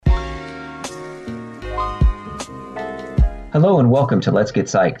Hello and welcome to Let's Get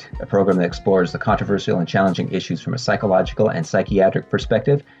Psyched, a program that explores the controversial and challenging issues from a psychological and psychiatric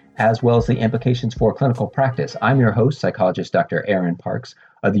perspective, as well as the implications for clinical practice. I'm your host, psychologist Dr. Aaron Parks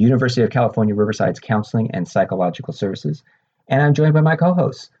of the University of California, Riverside's Counseling and Psychological Services, and I'm joined by my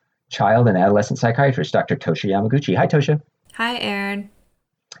co-host, child and adolescent psychiatrist Dr. Tosha Yamaguchi. Hi, Tosha. Hi, Aaron.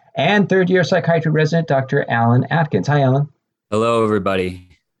 And third-year psychiatry resident Dr. Alan Atkins. Hi, Alan. Hello, everybody.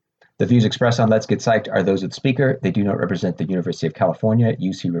 The views expressed on Let's Get Psyched are those of the speaker. They do not represent the University of California,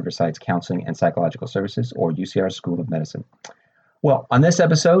 UC Riverside's Counseling and Psychological Services, or UCR School of Medicine. Well, on this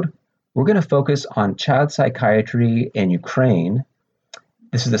episode, we're going to focus on child psychiatry in Ukraine.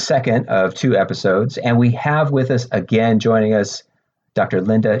 This is the second of two episodes, and we have with us again joining us Dr.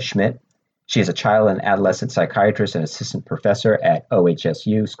 Linda Schmidt. She is a child and adolescent psychiatrist and assistant professor at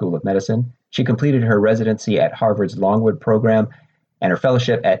OHSU School of Medicine. She completed her residency at Harvard's Longwood program and her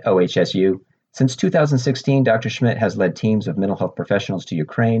fellowship at OHSU. Since 2016, Dr. Schmidt has led teams of mental health professionals to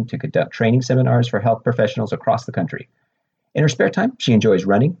Ukraine to conduct training seminars for health professionals across the country. In her spare time, she enjoys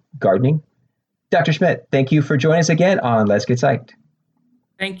running, gardening. Dr. Schmidt, thank you for joining us again on Let's Get Psyched.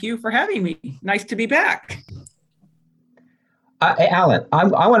 Thank you for having me. Nice to be back. Alan,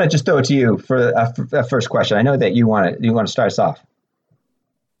 I want to just throw it to you for a first question. I know that you want to start us off.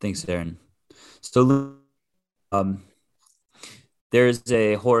 Thanks, Aaron. So, there's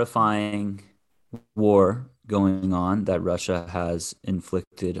a horrifying war going on that Russia has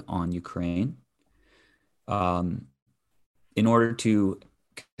inflicted on Ukraine. In order to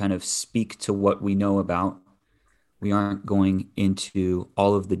kind of speak to what we know about, we aren't going into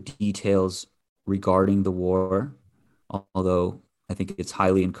all of the details regarding the war, although I think it's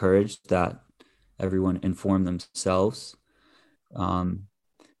highly encouraged that everyone inform themselves.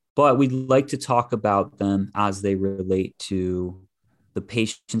 But we'd like to talk about them as they relate to the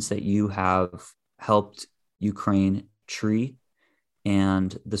patients that you have helped Ukraine treat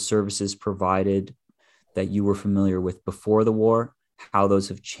and the services provided that you were familiar with before the war, how those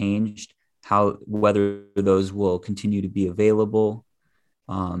have changed, whether those will continue to be available.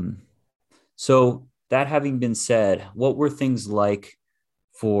 So that having been said, what were things like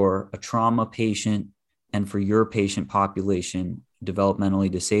for a trauma patient and for your patient population, developmentally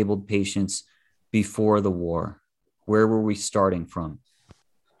disabled patients before the war? Where were we starting from?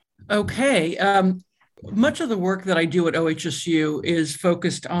 Okay. Much of the work that I do at OHSU is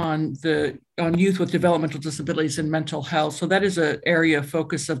focused on youth with developmental disabilities and mental health. So that is an area of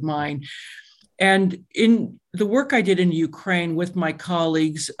focus of mine. And in the work I did in Ukraine with my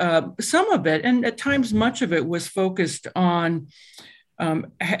colleagues, some of it, and at times much of it, was focused on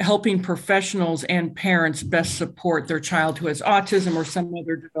helping professionals and parents best support their child who has autism or some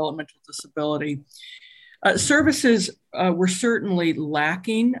other developmental disability. Services were certainly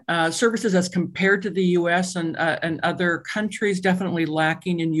lacking. Services as compared to the U.S. and other countries definitely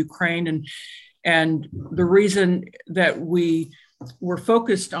lacking in Ukraine. And the reason that we were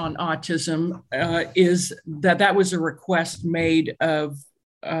focused on autism is that was a request made of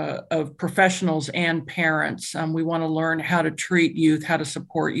professionals and parents. We want to learn how to treat youth, how to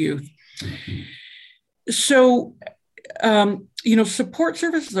support youth. So, support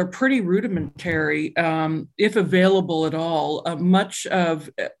services are pretty rudimentary, if available at all. Much of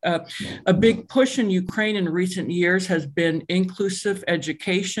a big push in Ukraine in recent years has been inclusive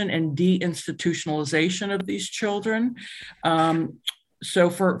education and deinstitutionalization of these children.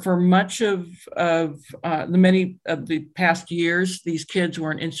 So for much of the many of the past years, these kids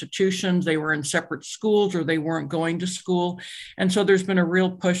were in institutions, they were in separate schools, or they weren't going to school. And so there's been a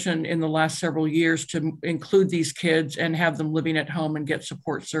real push in the last several years to include these kids and have them living at home and get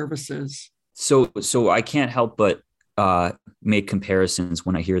support services. So I can't help but make comparisons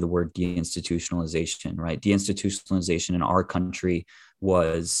when I hear the word deinstitutionalization, right? Deinstitutionalization in our country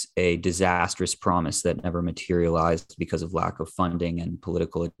was a disastrous promise that never materialized because of lack of funding and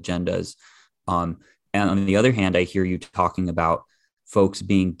political agendas. And on the other hand, I hear you talking about folks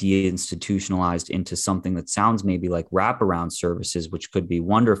being deinstitutionalized into something that sounds maybe like wraparound services, which could be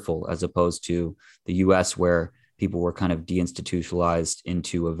wonderful, as opposed to the US where people were kind of deinstitutionalized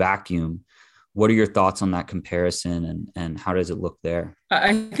into a vacuum. What are your thoughts on that comparison and how does it look there?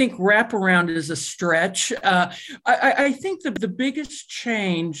 I think wraparound is a stretch. I think the biggest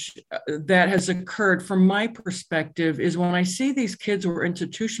change that has occurred from my perspective is when I see these kids who are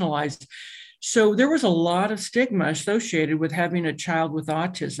institutionalized, So there was a lot of stigma associated with having a child with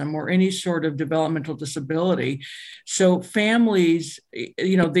autism or any sort of developmental disability. So families,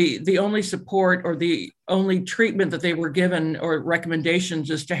 the only support or the only treatment that they were given or recommendations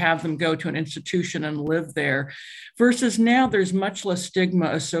is to have them go to an institution and live there. Versus now there's much less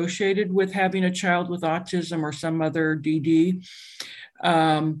stigma associated with having a child with autism or some other DD.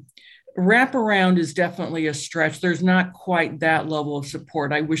 Wraparound is definitely a stretch. There's not quite that level of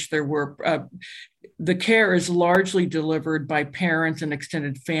support. I wish there were. The care is largely delivered by parents and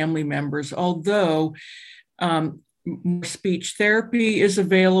extended family members, although speech therapy is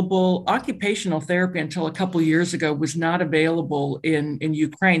available. Occupational therapy until a couple of years ago was not available in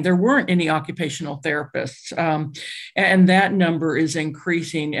Ukraine. There weren't any occupational therapists, and that number is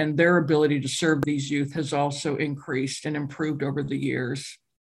increasing, and their ability to serve these youth has also increased and improved over the years.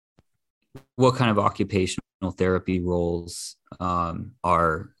 What kind of occupational therapy roles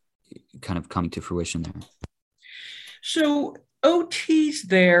are kind of coming to fruition there? So OTs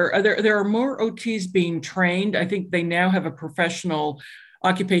there are more OTs being trained. I think they now have a professional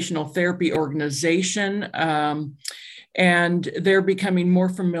occupational therapy organization, and they're becoming more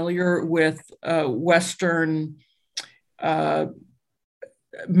familiar with Western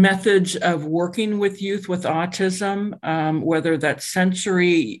methods of working with youth with autism, whether that's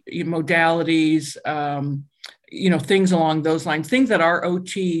sensory modalities, things along those lines, things that our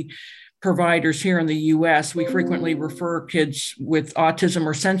OT providers here in the US, we frequently refer kids with autism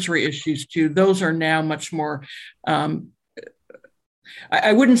or sensory issues to. Those are now much more, I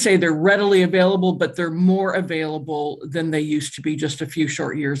wouldn't say they're readily available, but they're more available than they used to be just a few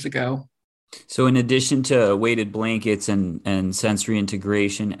short years ago. So in addition to weighted blankets and sensory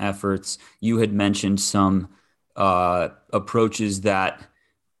integration efforts, you had mentioned some approaches that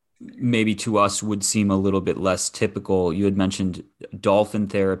maybe to us would seem a little bit less typical. You had mentioned dolphin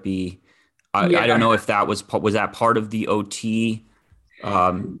therapy. I don't know if that was that part of the OT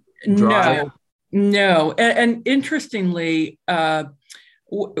drive? No. And interestingly,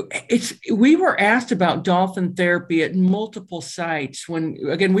 we were asked about dolphin therapy at multiple sites when,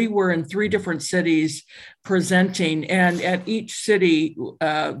 again, we were in 3 different cities presenting, and at each city,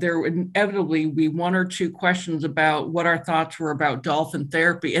 there would inevitably be 1 or 2 questions about what our thoughts were about dolphin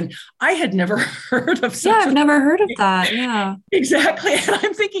therapy. And I had never heard of such I've never heard of that. Yeah. Exactly. And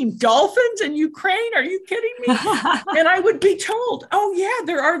I'm thinking, dolphins in Ukraine? Are you kidding me? And I would be told, oh yeah,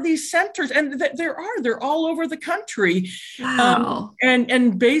 there are these centers, and they're all over the country. Wow.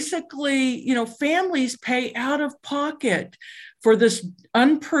 And basically, families pay out of pocket for this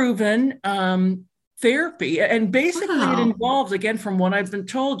unproven therapy. And basically It involves, again, from what I've been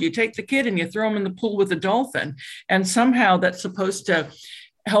told, you take the kid and you throw him in the pool with a dolphin. And somehow that's supposed to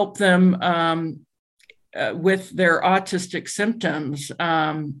help them with their autistic symptoms.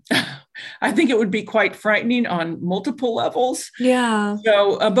 I think it would be quite frightening on multiple levels. Yeah.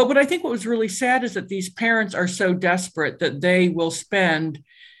 So, but what was really sad is that these parents are so desperate that they will spend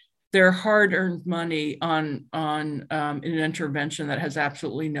their hard-earned money on an intervention that has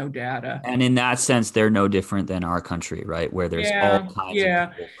absolutely no data. And in that sense, they're no different than our country, right? Where there's all kinds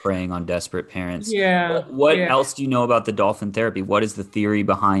of people preying on desperate parents. Yeah. What else do you know about the dolphin therapy? What is the theory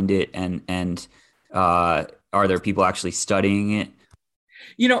behind it? And are there people actually studying it?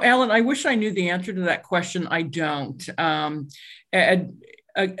 Alan, I wish I knew the answer to that question. I don't.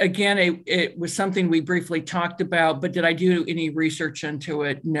 Again, it was something we briefly talked about, but did I do any research into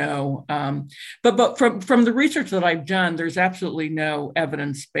it? No. But from the research that I've done, there's absolutely no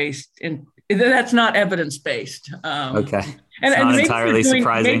evidence-based. That's not evidence-based. Okay. And not entirely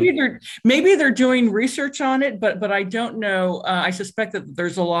surprising. Maybe they're doing research on it, but I don't know. I suspect that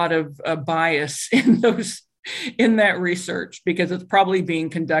there's a lot of bias in that research, because it's probably being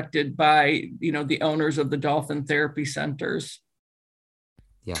conducted by the owners of the dolphin therapy centers.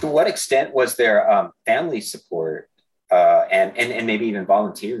 Yeah. To what extent was there family support and maybe even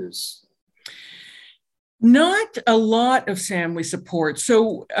volunteers? Not a lot of family support.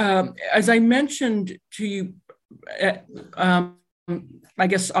 So as I mentioned to you, I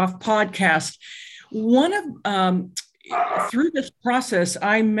guess off podcast, through this process,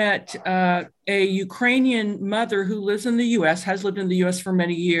 I met a Ukrainian mother who lives in the US, has lived in the US for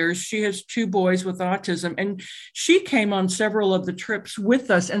many years. She has 2 boys with autism, and she came on several of the trips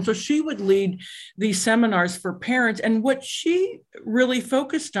with us. And so she would lead these seminars for parents. And what she really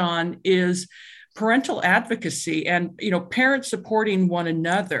focused on is parental advocacy and, parents supporting one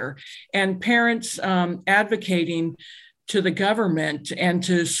another, and parents advocating to the government and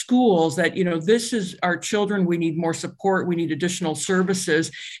to schools that, this is our children. We need more support. We need additional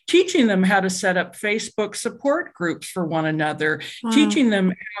services, teaching them how to set up Facebook support groups for one another, teaching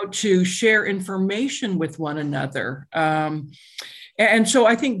them how to share information with one another. And so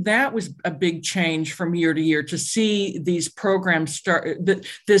I think that was a big change from year to year, to see these programs start,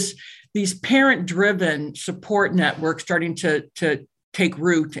 these parent-driven support networks starting to take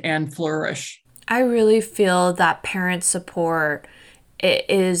root and flourish. I really feel that parent support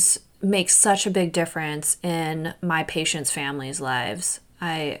makes such a big difference in my patients' families' lives.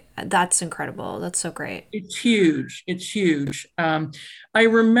 That's incredible. That's so great. It's huge. It's huge. I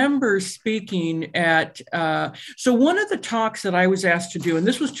remember speaking at, so one of the talks that I was asked to do, and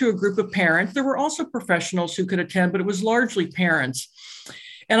this was to a group of parents, there were also professionals who could attend, but it was largely parents.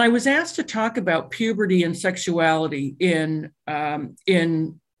 And I was asked to talk about puberty and sexuality in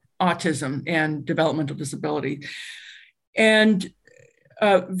autism and developmental disability. And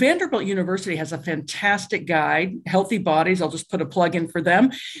Vanderbilt University has a fantastic guide, Healthy Bodies. I'll just put a plug in for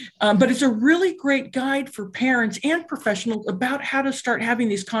them. But it's a really great guide for parents and professionals about how to start having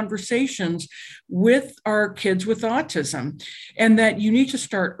these conversations with our kids with autism, and that you need to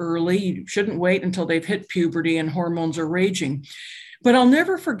start early. You shouldn't wait until they've hit puberty and hormones are raging. But I'll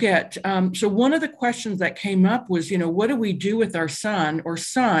never forget. So one of the questions that came up was, what do we do with our son or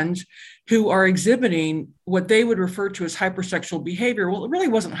sons who are exhibiting what they would refer to as hypersexual behavior? Well, it really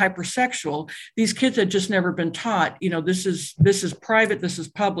wasn't hypersexual. These kids had just never been taught, this is private, this is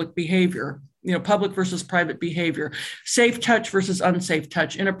public behavior, public versus private behavior, safe touch versus unsafe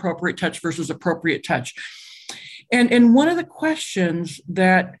touch, inappropriate touch versus appropriate touch. And one of the questions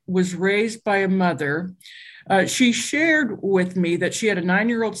that was raised by a mother, she shared with me that she had a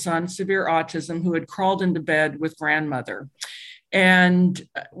 9-year-old son, severe autism, who had crawled into bed with grandmother. And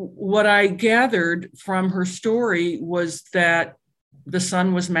what I gathered from her story was that the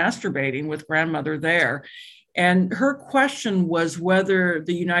son was masturbating with grandmother there. And her question was whether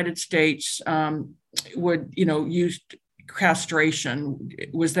the United States would, use castration.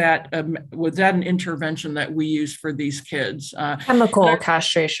 Was that an intervention that we use for these kids? Chemical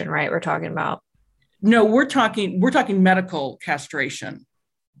castration, right? We're talking about. No, we're talking medical castration.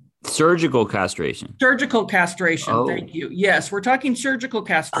 Surgical castration. Surgical castration. Oh. Thank you. Yes, we're talking surgical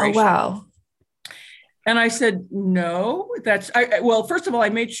castration. Oh, wow. And I said, no, well, first of all, I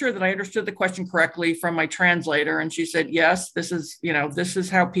made sure that I understood the question correctly from my translator. And she said, yes, this is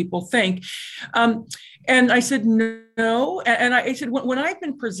how people think. And I said, no. And I said, when I've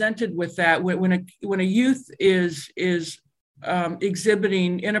been presented with that, when a youth is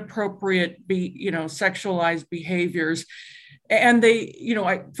exhibiting inappropriate, sexualized behaviors, and they,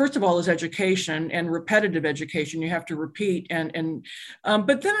 first of all, is education and repetitive education. You have to repeat,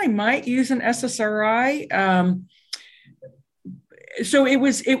 but then I might use an SSRI.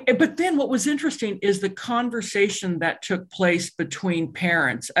 But then what was interesting is the conversation that took place between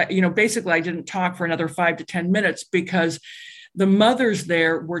parents. Basically, I didn't talk for another 5 to 10 minutes because the mothers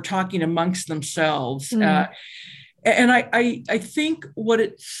there were talking amongst themselves. And I think what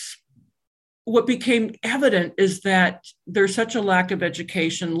became evident is that there's such a lack of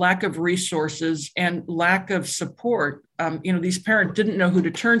education, lack of resources, and lack of support. These parents didn't know who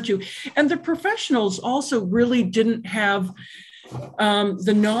to turn to. And the professionals also really didn't have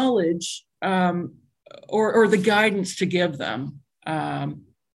the knowledge or the guidance to give them.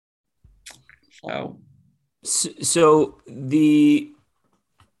 So the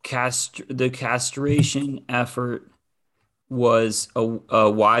castration effort was a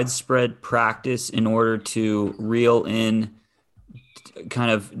widespread practice in order to reel in kind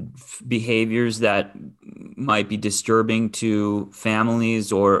of behaviors that might be disturbing to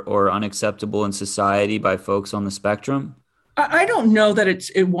families or unacceptable in society by folks on the spectrum? I don't know that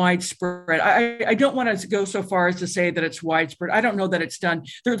it's widespread. I don't want to go so far as to say that it's widespread. I don't know that it's done.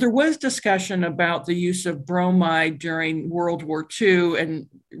 There was discussion about the use of bromide during World War II and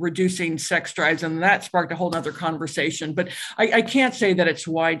reducing sex drives, and that sparked a whole other conversation. But I can't say that it's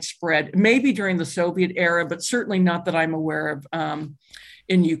widespread. Maybe during the Soviet era, but certainly not that I'm aware of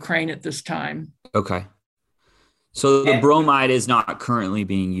in Ukraine at this time. Okay. So the bromide is not currently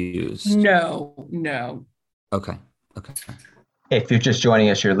being used? No. Okay. If you're just joining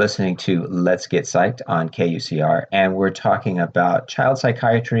us, you're listening to Let's Get Psyched on KUCR, and we're talking about child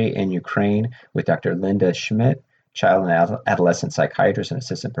psychiatry in Ukraine with Dr. Linda Schmidt, child and adolescent psychiatrist and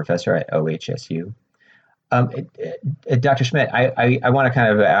assistant professor at OHSU. Dr. Schmidt, I want to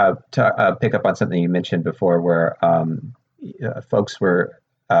kind of pick up on something you mentioned before, where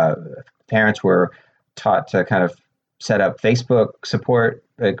parents were taught to kind of set up Facebook support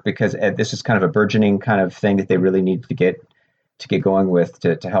because this is kind of a burgeoning kind of thing that they really need to get going with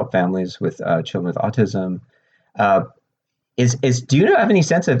to help families with children with autism. Do you have any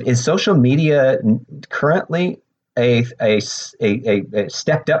sense of, is social media currently a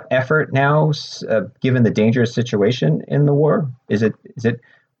stepped up effort now, given the dangerous situation in the war? Is it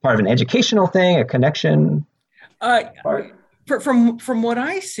part of an educational thing, a connection? From what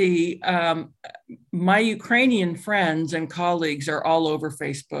I see, my Ukrainian friends and colleagues are all over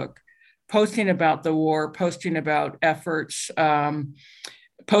Facebook, posting about the war, posting about efforts,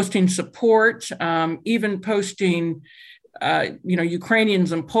 posting support, even posting,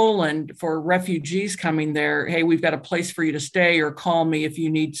 Ukrainians in Poland for refugees coming there. Hey, we've got a place for you to stay, or call me if you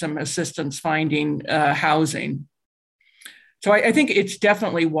need some assistance finding housing. So I think it's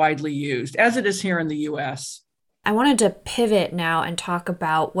definitely widely used, as it is here in the U.S. I wanted to pivot now and talk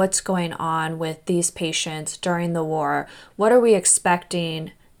about what's going on with these patients during the war. What are we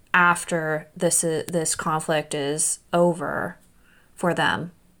expecting after this conflict is over for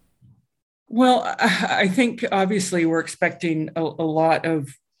them? Well, I think obviously we're expecting a lot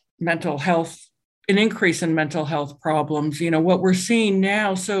of mental health, an increase in mental health problems. What we're seeing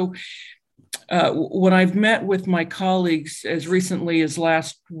now. So when I've met with my colleagues as recently as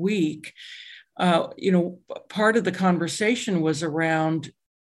last week, part of the conversation was around,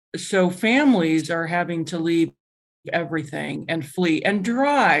 so families are having to leave everything and flee and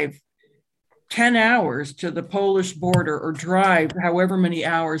drive 10 hours to the Polish border, or drive however many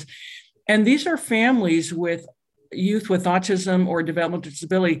hours. And these are families with youth with autism or developmental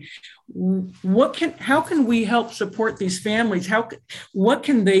disability. How can we help support these families? What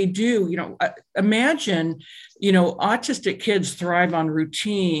can they do? Imagine, autistic kids thrive on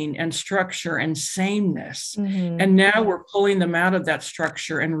routine and structure and sameness. Mm-hmm. And now we're pulling them out of that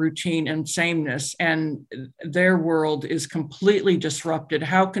structure and routine and sameness, and their world is completely disrupted.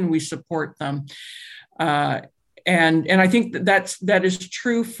 How can we support them? And I think that is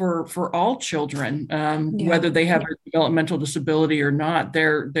true for all children, whether they have a developmental disability or not.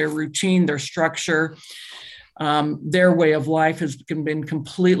 Their routine, their structure, their way of life has been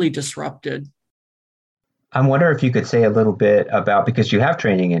completely disrupted. I wonder if you could say a little bit about, because you have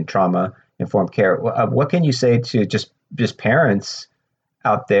training in trauma-informed care, what can you say to just parents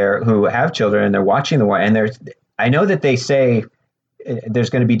out there who have children and they're watching the war, and I know that they say there's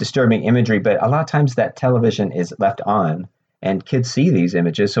going to be disturbing imagery, but a lot of times that television is left on and kids see these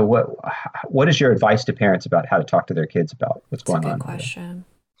images. So what is your advice to parents about how to talk to their kids about what's going on? That's a good question.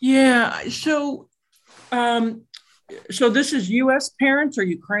 Yeah. So this is U.S. parents or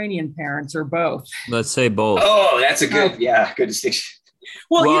Ukrainian parents, or both? Let's say both. Oh, that's a good distinction.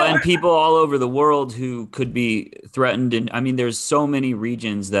 Well, and people all over the world who could be threatened. And I mean, there's so many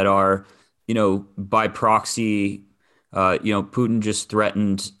regions that are, by proxy. Putin just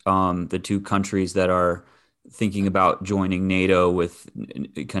threatened the two countries that are thinking about joining NATO with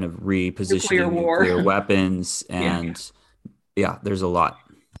kind of repositioning nuclear weapons. And there's a lot.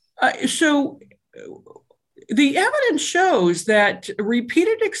 So the evidence shows that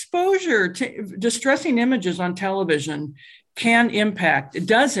repeated exposure to distressing images on television does impact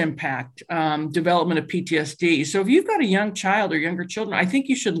development of PTSD. So if you've got a young child or younger children, I think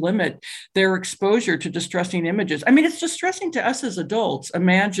you should limit their exposure to distressing images. I mean, it's distressing to us as adults.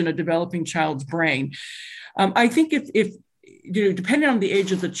 Imagine a developing child's brain. I think if depending on the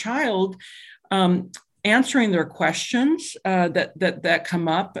age of the child, answering their questions that come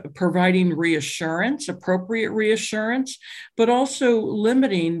up, providing reassurance, appropriate reassurance, but also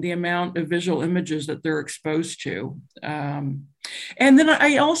limiting the amount of visual images that they're exposed to. And then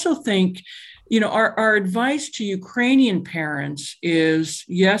I also think, our advice to Ukrainian parents is,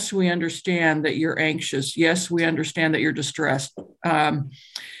 yes, we understand that you're anxious. Yes, we understand that you're distressed.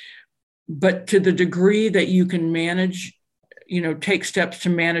 But to the degree that you can manage, take steps to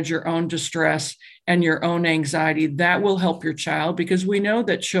manage your own distress and your own anxiety, that will help your child, because we know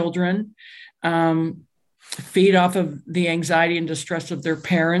that children feed off of the anxiety and distress of their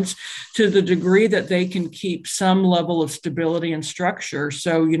parents to the degree that they can keep some level of stability and structure.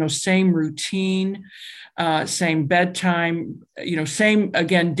 So, same routine, same bedtime, same,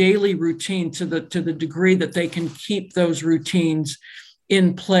 again, daily routine, to the degree that they can keep those routines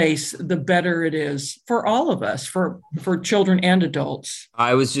in place, the better it is for all of us, for children and adults.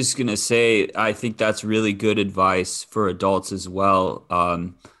 I was just going to say, I think that's really good advice for adults as well.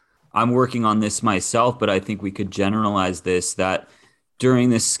 I'm working on this myself, but I think we could generalize this, that during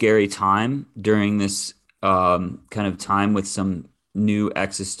this scary time, during this kind of time with some new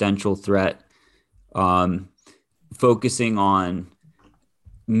existential threat, focusing on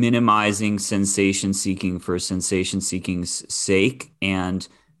minimizing sensation seeking for sensation seeking's sake, and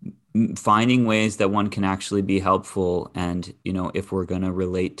finding ways that one can actually be helpful. And, if we're going to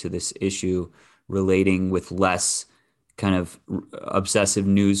relate to this issue, relating with less kind of obsessive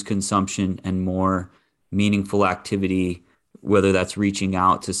news consumption and more meaningful activity, whether that's reaching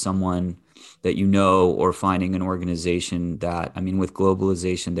out to someone that or finding an organization that, with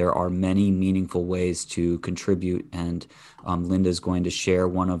globalization, there are many meaningful ways to contribute. And Linda's going to share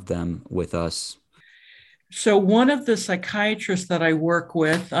one of them with us. So one of the psychiatrists that I work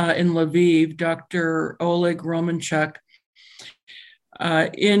with in Lviv, Dr. Oleg Romanchuk,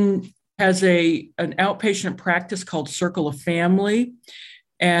 has an outpatient practice called Circle of Family.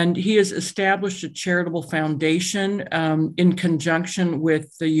 And he has established a charitable foundation in conjunction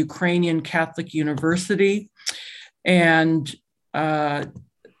with the Ukrainian Catholic University and the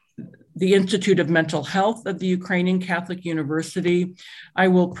Institute of Mental Health of the Ukrainian Catholic University. I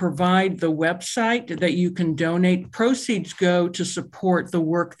will provide the website that you can donate. Proceeds go to support the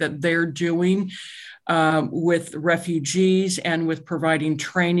work that they're doing with refugees and with providing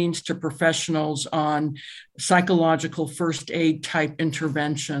trainings to professionals on psychological first aid type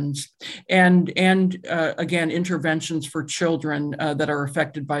interventions and again, interventions for children that are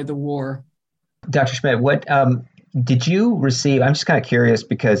affected by the war. Dr. Schmidt, what did you receive? I'm just kind of curious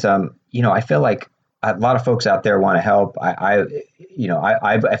because, I feel like a lot of folks out there want to help.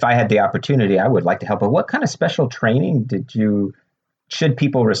 If I had the opportunity, I would like to help. But what kind of special training should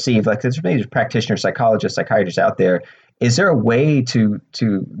people receive? Like, there's many practitioners, psychologists, psychiatrists out there. Is there a way to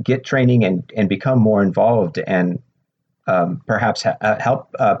get training and become more involved and perhaps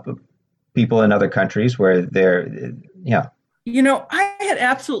help people in other countries where they're, I had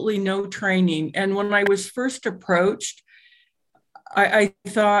absolutely no training. And when I was first approached, I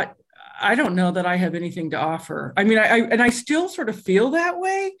thought, I don't know that I have anything to offer. I still sort of feel that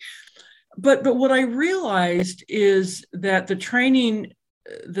way. But what I realized is that the training,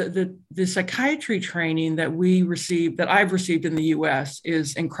 the psychiatry training that I've received in the U.S.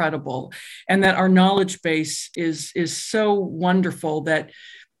 is incredible, and that our knowledge base is so wonderful that,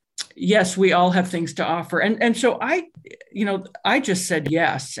 yes, we all have things to offer. And so I just said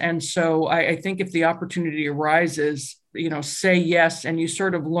yes. And so I think if the opportunity arises, say yes, and you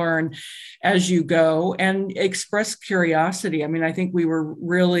sort of learn as you go and express curiosity. I think we were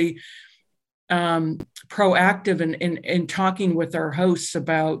really proactive in talking with our hosts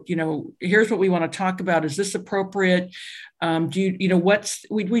about, here's what we want to talk about. Is this appropriate?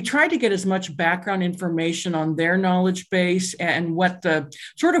 We tried to get as much background information on their knowledge base and what the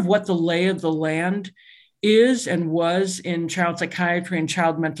lay of the land is and was in child psychiatry and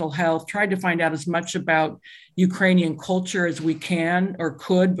child mental health, tried to find out as much about Ukrainian culture as we can or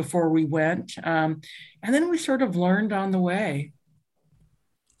could before we went. And then we sort of learned on the way.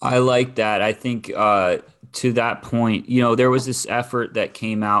 I like that. I think to that point, there was this effort that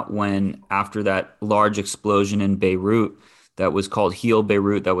came out after that large explosion in Beirut that was called Heal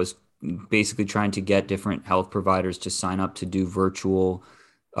Beirut, that was basically trying to get different health providers to sign up to do virtual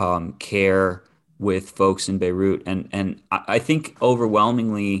care with folks in Beirut. And I think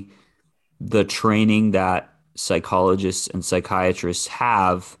overwhelmingly the training that psychologists and psychiatrists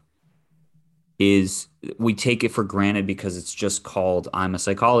have is, we take it for granted because it's just called I'm a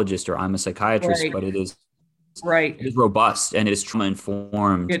psychologist or I'm a psychiatrist, right. But it is right. It is robust and it is trauma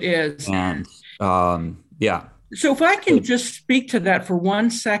informed. It is. And yeah. So if I can just speak to that for 1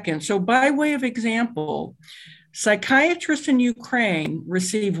 second. So by way of example, psychiatrists in Ukraine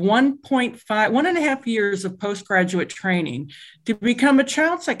receive 1.5 years of postgraduate training. To become a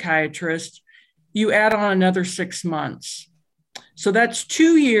child psychiatrist, you add on another 6 months. So that's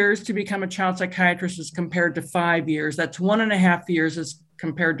 2 years to become a child psychiatrist as compared to 5 years. That's 1.5 years as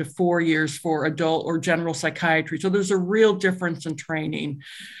compared to 4 years for adult or general psychiatry. So there's a real difference in training.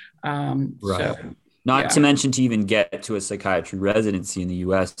 Right. So, Not to mention, to even get to a psychiatry residency in the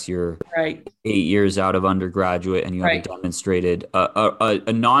U.S., you're 8 years out of undergraduate, and you have demonstrated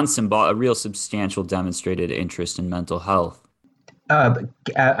a real substantial demonstrated interest in mental health. I'm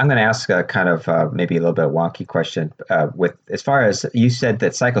going to ask a kind of maybe a little bit wonky question. As far as you said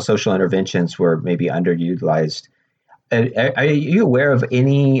that psychosocial interventions were maybe underutilized, are you aware of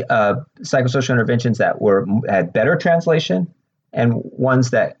any psychosocial interventions that had better translation and ones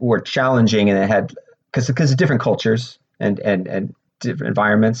that were challenging and it had because of different cultures and different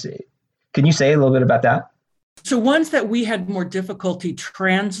environments? Can you say a little bit about that? So ones that we had more difficulty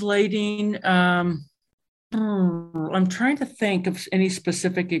translating. I'm trying to think of any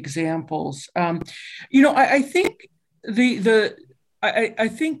specific examples. I think I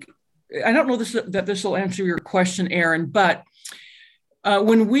think I don't know that this will answer your question, Aaron, but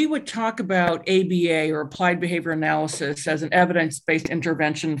When we would talk about ABA, or applied behavior analysis, as an evidence-based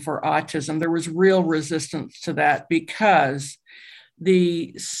intervention for autism, there was real resistance to that because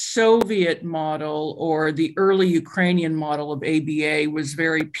the Soviet model or the early Ukrainian model of ABA was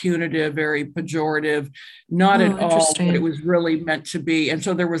very punitive, very pejorative, not at all what it was really meant to be. And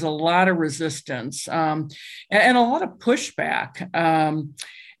so there was a lot of resistance and a lot of pushback.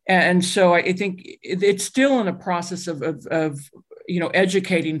 And so I think it's still in a process of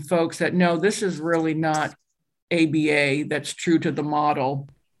educating folks that no, this is really not ABA that's true to the model.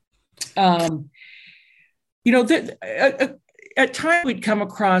 At times we'd come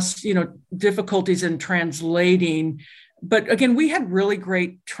across, difficulties in translating, but again, we had really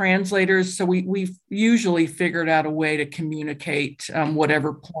great translators. So we usually figured out a way to communicate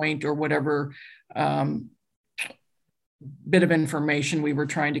whatever point or whatever bit of information we were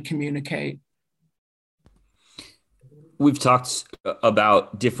trying to communicate. We've talked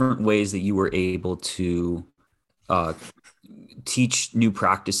about different ways that you were able to teach new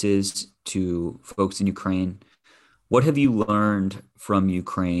practices to folks in Ukraine. What have you learned from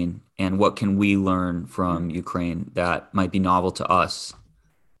Ukraine, and what can we learn from Ukraine that might be novel to us?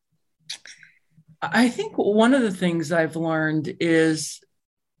 I think one of the things I've learned is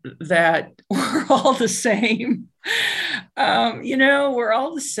that we're all the same. We're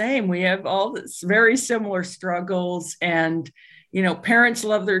all the same. We have all this very similar struggles, and parents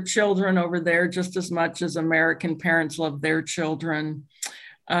love their children over there just as much as American parents love their children.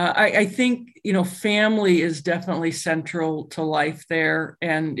 I think, family is definitely central to life there,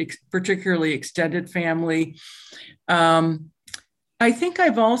 and particularly extended family. I think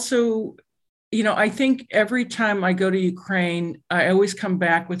I've also, I think every time I go to Ukraine, I always come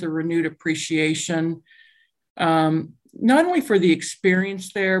back with a renewed appreciation, not only for the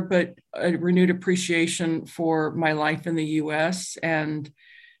experience there, but a renewed appreciation for my life in the U.S. and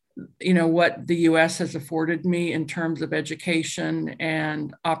what the U.S. has afforded me in terms of education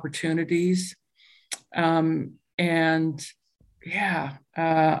and opportunities. I'm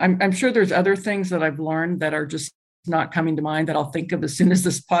sure there's other things that I've learned that are just not coming to mind that I'll think of as soon as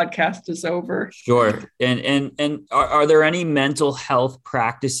this podcast is over. Sure. And are there any mental health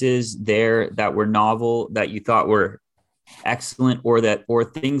practices there that were novel that you thought were excellent, or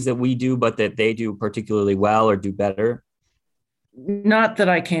things that we do, but that they do particularly well or do better? Not that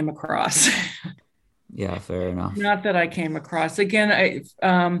I came across. Yeah, fair enough. Not that I came across. Again,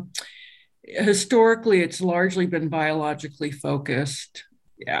 historically, it's largely been biologically focused.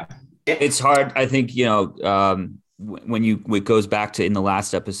 Yeah. It's hard. I think, it goes back to in the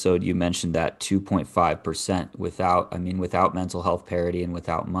last episode, you mentioned that 2.5% without mental health parity and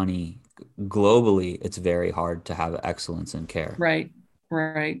without money globally, it's very hard to have excellence in care. Right.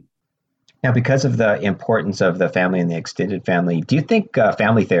 Now, because of the importance of the family and the extended family, do you think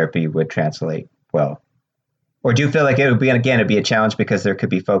family therapy would translate well? Or do you feel like it would be, again, it'd be a challenge because there could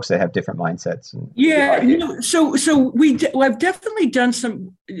be folks that have different mindsets? I've definitely done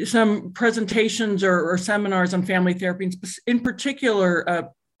some presentations or seminars on family therapy, in particular,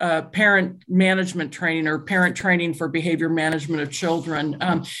 parent management training or parent training for behavior management of children.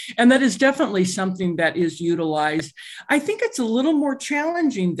 And that is definitely something that is utilized. I think it's a little more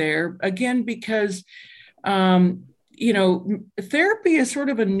challenging there, again, because, therapy is sort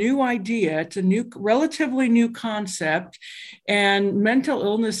of a new idea. It's a relatively new concept, and mental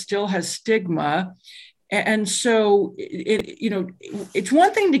illness still has stigma. And so, it's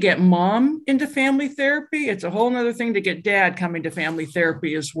one thing to get mom into family therapy. It's a whole other thing to get dad coming to family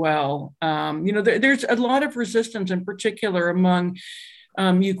therapy as well. There's a lot of resistance, in particular among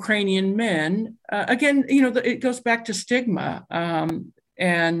Ukrainian men. Again, it goes back to stigma.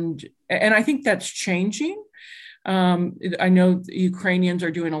 And I think that's changing. I know the Ukrainians are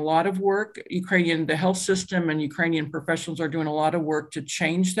doing a lot of work. The health system and Ukrainian professionals are doing a lot of work to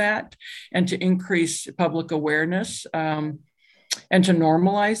change that and to increase public awareness and to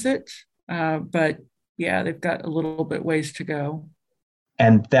normalize it. But yeah, they've got a little bit ways to go.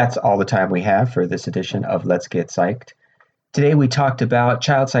 And that's all the time we have for this edition of Let's Get Psyched. Today we talked about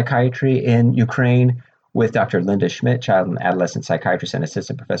child psychiatry in Ukraine with Dr. Linda Schmidt, child and adolescent psychiatrist and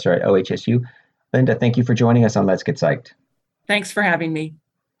assistant professor at OHSU. Linda, thank you for joining us on Let's Get Psyched. Thanks for having me.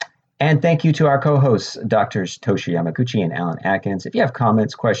 And thank you to our co-hosts, Drs. Toshi Yamaguchi and Alan Atkins. If you have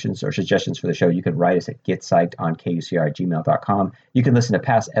comments, questions, or suggestions for the show, you can write us at getpsyched on kucr@gmail.com. You can listen to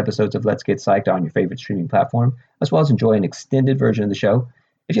past episodes of Let's Get Psyched on your favorite streaming platform, as well as enjoy an extended version of the show.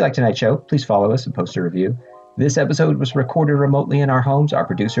 If you like tonight's show, please follow us and post a review. This episode was recorded remotely in our homes. Our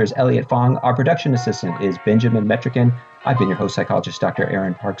producer is Elliot Fong. Our production assistant is Benjamin Metrican. I've been your host, psychologist Dr.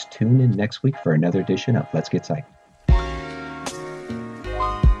 Aaron Parks. Tune in next week for another edition of Let's Get Psyched.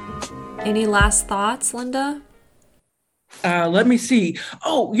 Any last thoughts, Linda? Let me see.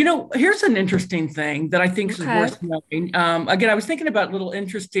 Oh, here's an interesting thing that I think is worth knowing. Again, I was thinking about little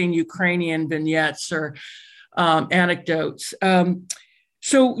interesting Ukrainian vignettes or anecdotes.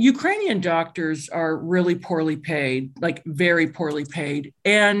 So Ukrainian doctors are really poorly paid, like very poorly paid.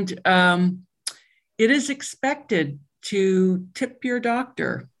 And it is expected to tip your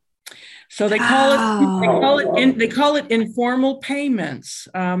doctor. So they call it informal payments.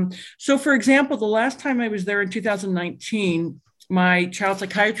 So for example, the last time I was there in 2019, my child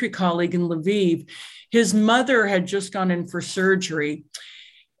psychiatry colleague in Lviv, his mother had just gone in for surgery.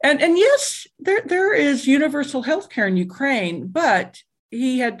 And yes, there is universal health care in Ukraine, but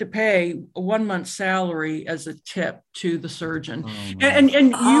he had to pay a 1 month's salary as a tip to the surgeon. And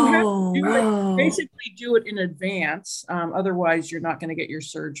you have to basically do it in advance. Otherwise, you're not going to get your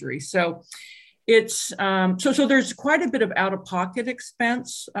surgery. So it's so there's quite a bit of out-of-pocket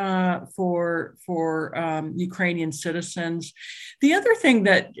expense for Ukrainian citizens. The other thing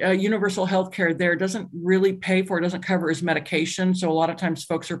that universal healthcare there doesn't really pay for, doesn't cover, is medication. So a lot of times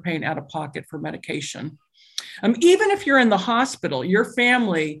folks are paying out of pocket for medication. Even if you're in the hospital, your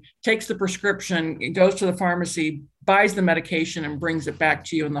family takes the prescription, goes to the pharmacy, buys the medication, and brings it back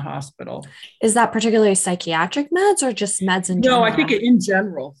to you in the hospital. Is that particularly psychiatric meds or just meds in general? No, I think in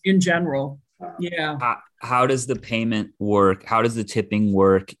general. Yeah. How does the payment work? How does the tipping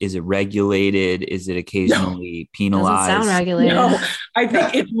work? Is it regulated? Is it occasionally penalized? Doesn't sound regulated. No, I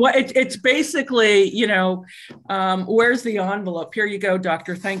think it's basically, where's the envelope? Here you go,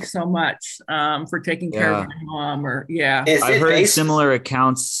 doctor. Thanks so much for taking care of my mom. I've heard similar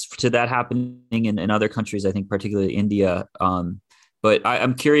accounts to that happening in other countries, I think particularly India. But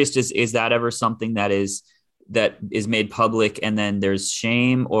I'm curious, is that ever something that is made public and then there's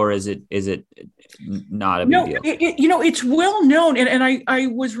shame, or is it not a big deal? It's well known. And I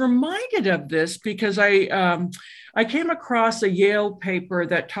was reminded of this because I came across a Yale paper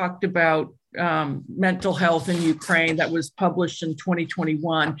that talked about mental health in Ukraine that was published in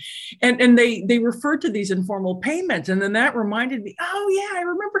 2021. And they referred to these informal payments. And then that reminded me, oh yeah, I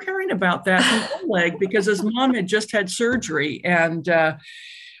remember hearing about that from Oleg because his mom had just had surgery. And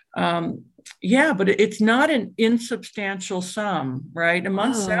yeah, but it's not an insubstantial sum, right? A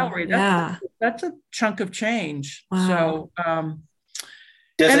month's salary, that's a chunk of change. Wow. So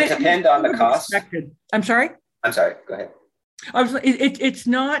does it depend on the cost? I'm sorry, go ahead. It's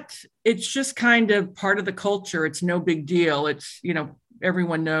not, it's just kind of part of the culture. It's no big deal. It's,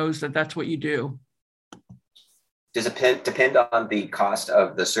 everyone knows that that's what you do. Does it depend on the cost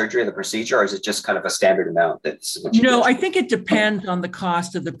of the surgery or the procedure, or is it just kind of a standard amount? No, I think it depends on the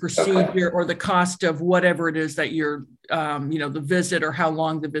cost of the procedure or the cost of whatever it is that you're, the visit or how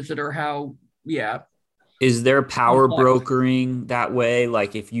long the visit or how, Is there power brokering that way?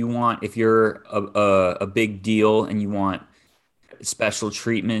 Like if you're a big deal and you want special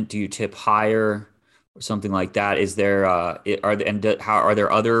treatment, do you tip higher? Or something like that? Is there are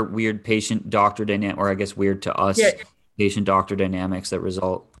there other weird patient doctor dynamic, or I guess weird to us patient doctor dynamics that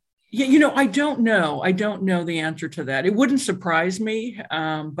result? Yeah, I don't know. I don't know the answer to that. It wouldn't surprise me,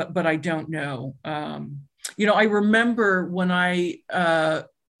 but I don't know. I remember when I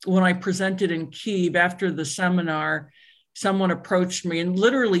presented in Kyiv after the seminar, someone approached me and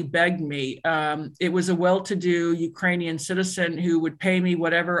literally begged me. It was a well-to-do Ukrainian citizen who would pay me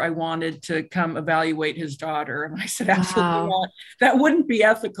whatever I wanted to come evaluate his daughter. And I said, absolutely not. That wouldn't be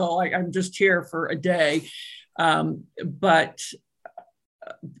ethical. I'm just here for a day. But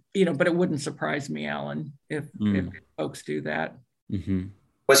it wouldn't surprise me, Alan, if folks do that. Mm-hmm.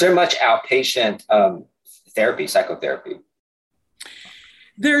 Was there much outpatient psychotherapy?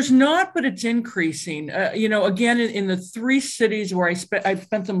 There's not, but it's increasing. Again, in the 3 cities where I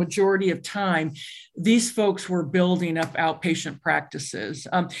spent the majority of time, these folks were building up outpatient practices.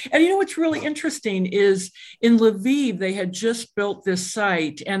 And what's really interesting is in Lviv, they had just built this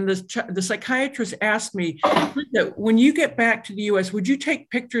site, and the psychiatrist asked me, Linda, when you get back to the U.S., would you take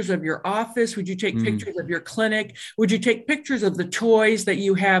pictures of your office? Would you take pictures of your clinic? Would you take pictures of the toys that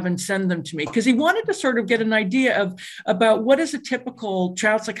you have and send them to me? Because he wanted to sort of get an idea about what does a typical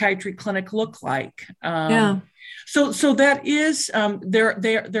child psychiatry clinic look like. So that is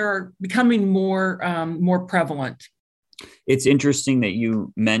they're becoming more prevalent. It's interesting that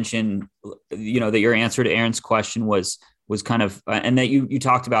you mentioned, that your answer to Aaron's question was kind of, and that you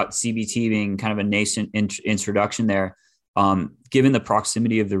talked about CBT being kind of a nascent introduction there, given the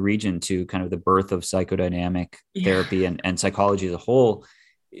proximity of the region to kind of the birth of psychodynamic therapy and psychology as a whole.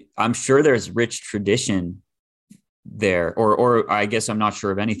 I'm sure there's rich tradition there, or I guess I'm not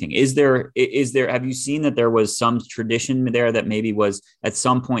sure of anything. Is there, have you seen that there was some tradition there that maybe was at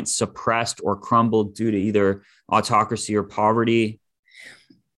some point suppressed or crumbled due to either autocracy or poverty?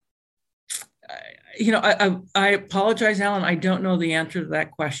 I apologize, Alan. I don't know the answer to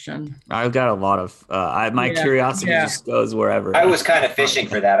that question. I've got a lot of, my curiosity just goes wherever. I was kind of fishing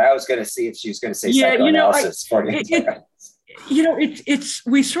for that. I was going to see if she was going to say psychoanalysis. It's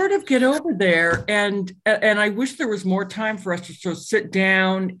we sort of get over there, and I wish there was more time for us to sort of sit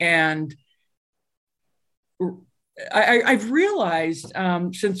down. And I've realized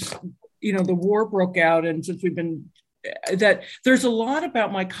since the war broke out, and since we've been, that there's a lot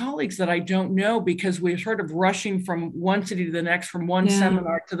about my colleagues that I don't know, because we're sort of rushing from one city to the next, from one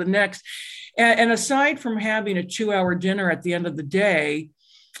seminar to the next. And aside from having a 2-hour dinner at the end of the day,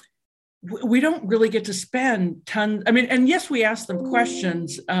 we don't really get to spend tons. I mean, and yes, we ask them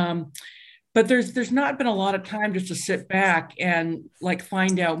questions, but there's not been a lot of time just to sit back and like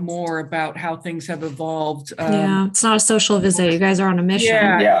find out more about how things have evolved. It's not a social visit. You guys are on a mission.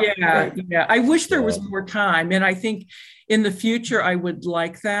 Yeah. I wish there was more time, and I think in the future I would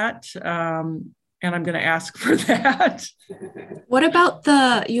like that. And I'm going to ask for that. What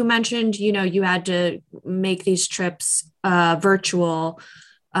about you mentioned, you had to make these trips virtual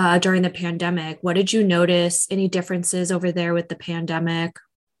during the pandemic. What did you notice? Any differences over there with the pandemic?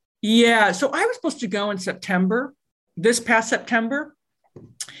 Yeah, so I was supposed to go in September, this past September.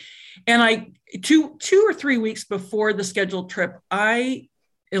 And I, two or 3 weeks before the scheduled trip, I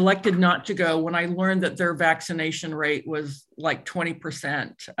elected not to go when I learned that their vaccination rate was like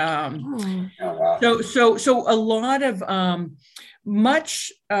 20%. So a lot of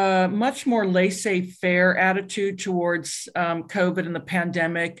much more laissez-faire attitude towards COVID and the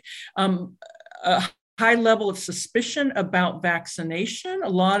pandemic. A high level of suspicion about vaccination. A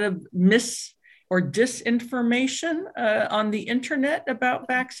lot of or disinformation on the internet about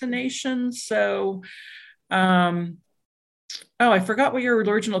vaccinations. So. I forgot what your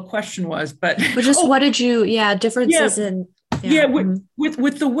original question was, but just what did you, differences in.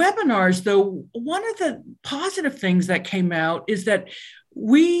 With the webinars, though, one of the positive things that came out is that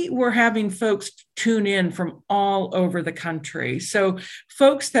we were having folks tune in from all over the country. So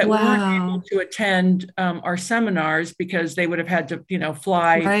Folks that weren't able to attend our seminars because they would have had to,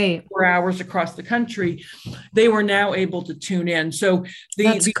 fly 4 hours across the country, they were now able to tune in. So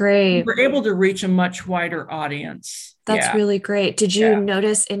that's great. We were able to reach a much wider audience. That's really great. Did you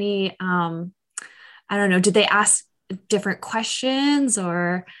notice any, did they ask different questions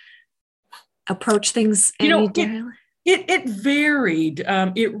or approach things any differently? It varied.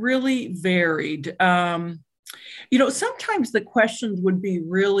 It really varied. Sometimes the questions would be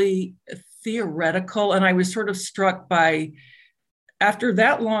really theoretical, and I was sort of struck by, after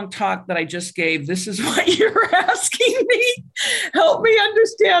that long talk that I just gave, this is what you're asking me. Help me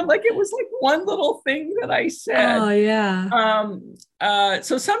understand. Like, it was like one little thing that I said. Oh, yeah.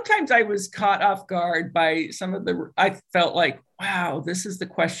 So sometimes I was caught off guard by I felt like, wow, this is the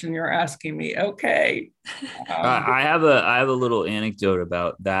question you're asking me. Okay. I have a little anecdote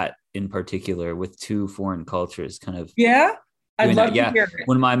about that in particular with two foreign cultures kind of. Yeah. I'd love to hear it.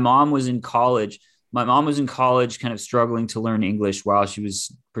 When my mom was in college, kind of struggling to learn English while she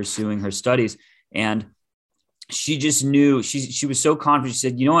was pursuing her studies. And she just knew, she was so confident. She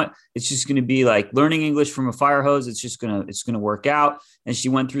said, you know what, it's just going to be like learning English from a fire hose. It's going to work out. And she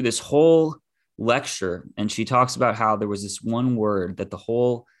went through this whole lecture, and she talks about how there was this one word that the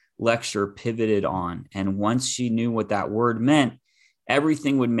whole lecture pivoted on. And once she knew what that word meant,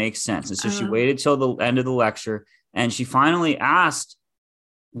 everything would make sense. And so she waited till the end of the lecture, and she finally asked,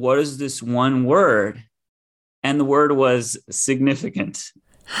 what is this one word? And the word was significant.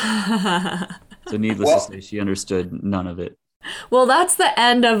 So needless to say, she understood none of it. Well, that's the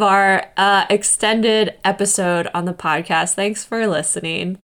end of our extended episode on the podcast. Thanks for listening.